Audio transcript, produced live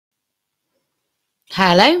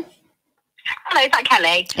Hello? Hello, is that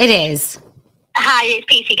Kelly? It is. Hi, it's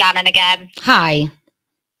Posie Gannon again. Hi.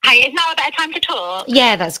 Hi, is now a better time to talk?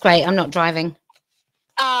 Yeah, that's great. I'm not driving.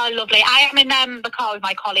 Oh, lovely. I am in the car with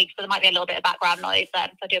my colleagues, so there might be a little bit of background noise, so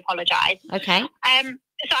I do apologise. Okay.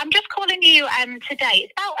 So I'm just calling you today.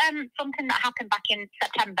 It's about something that happened back in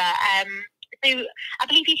September. So I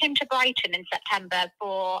believe you came to Brighton in September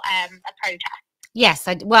for a protest. Yes,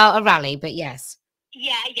 a rally, but yes.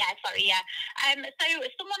 Yeah, sorry. So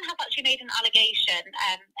someone has actually made an allegation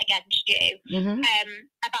against you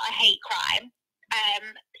about a hate crime.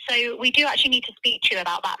 So we do actually need to speak to you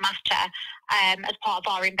about that matter as part of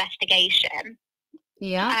our investigation.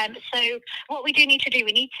 Yeah. So what we do need to do,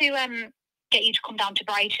 we need to get you to come down to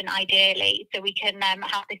Brighton, ideally, so we can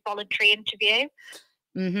have this voluntary interview.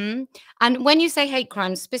 And when you say hate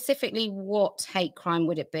crime, specifically what hate crime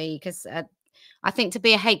would it be? Because I think to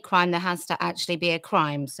be a hate crime, there has to actually be a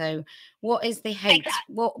crime. So what is the hate?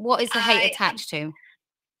 Exactly. What is the hate attached to?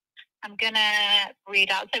 I'm going to read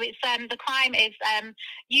out. So it's the crime is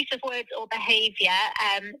use of words or behaviour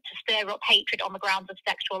to stir up hatred on the grounds of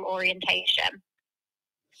sexual orientation.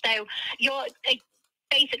 So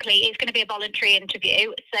basically, it's going to be a voluntary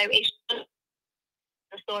interview. So it's the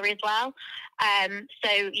story as well.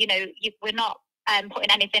 So, we're not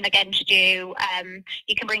putting anything against you.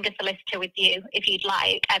 You can bring a solicitor with you if you'd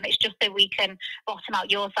like. It's just so we can bottom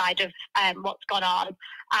out your side of what's gone on,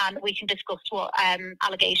 and we can discuss what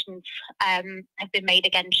allegations have been made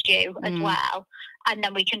against you as well. And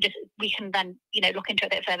then we can then look into it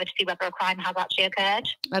a bit further to see whether a crime has actually occurred.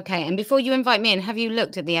 Okay. And before you invite me in, have you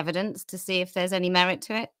looked at the evidence to see if there's any merit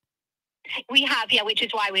to it? We have, yeah, which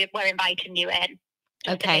is why we're inviting you in.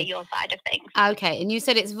 Just to hear your side of things. Okay, and you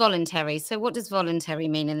said it's voluntary. So what does voluntary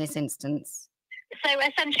mean in this instance? So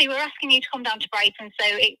essentially, we're asking you to come down to Brighton. So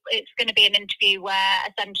it's going to be an interview where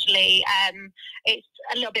essentially it's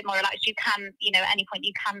a little bit more relaxed. You can, at any point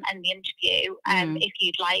you can end the interview if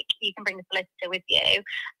you'd like. You can bring the solicitor with you.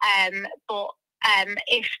 But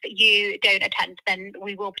if you don't attend, then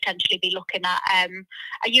we will potentially be looking at.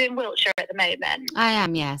 Are you in Wiltshire at the moment? I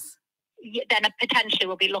am, yes. Then potentially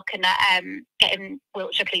we'll be looking at getting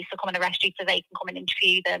Wiltshire police to come and arrest you so they can come and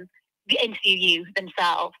interview you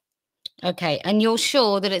themselves. Okay, and you're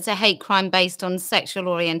sure that it's a hate crime based on sexual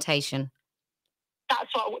orientation?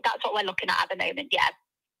 That's what we're looking at the moment, yeah.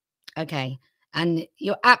 Okay, and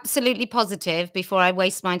you're absolutely positive, before I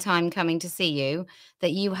waste my time coming to see you,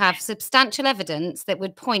 that you have substantial evidence that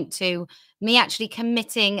would point to me actually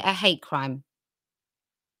committing a hate crime?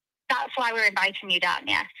 That's why we're inviting you down,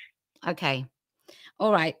 yes. Okay.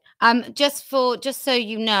 All right. Just so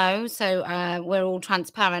you know, so we're all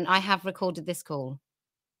transparent, I have recorded this call.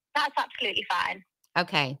 That's absolutely fine.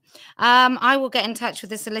 Okay. I will get in touch with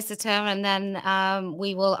the solicitor, and then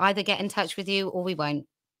we will either get in touch with you or we won't.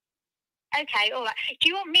 Okay, all right. Do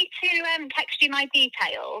you want me to text you my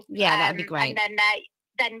details? Yeah, that'd be great. And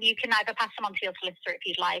then you can either pass them on to your solicitor if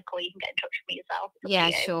you'd like, or you can get in touch with me yourself. Yeah,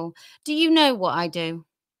 sure. Do you know what I do?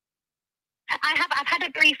 I've had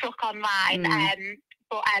a brief look online,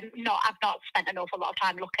 but I've not spent an awful lot of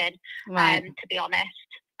time looking, to be honest.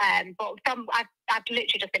 But I've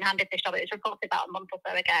literally just been handed this job. It was reported about a month or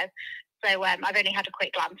so ago, so I've only had a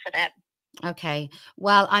quick glance at it. Okay.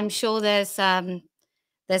 Well, I'm sure there's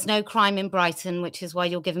no crime in Brighton, which is why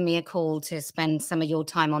you're giving me a call to spend some of your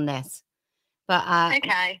time on this. But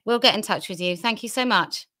okay, we'll get in touch with you. Thank you so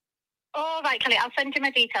much. All right, Kelly, I'll send you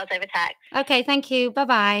my details over text. Okay, thank you.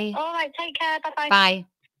 Bye-bye. All right, take care. Bye-bye. Bye.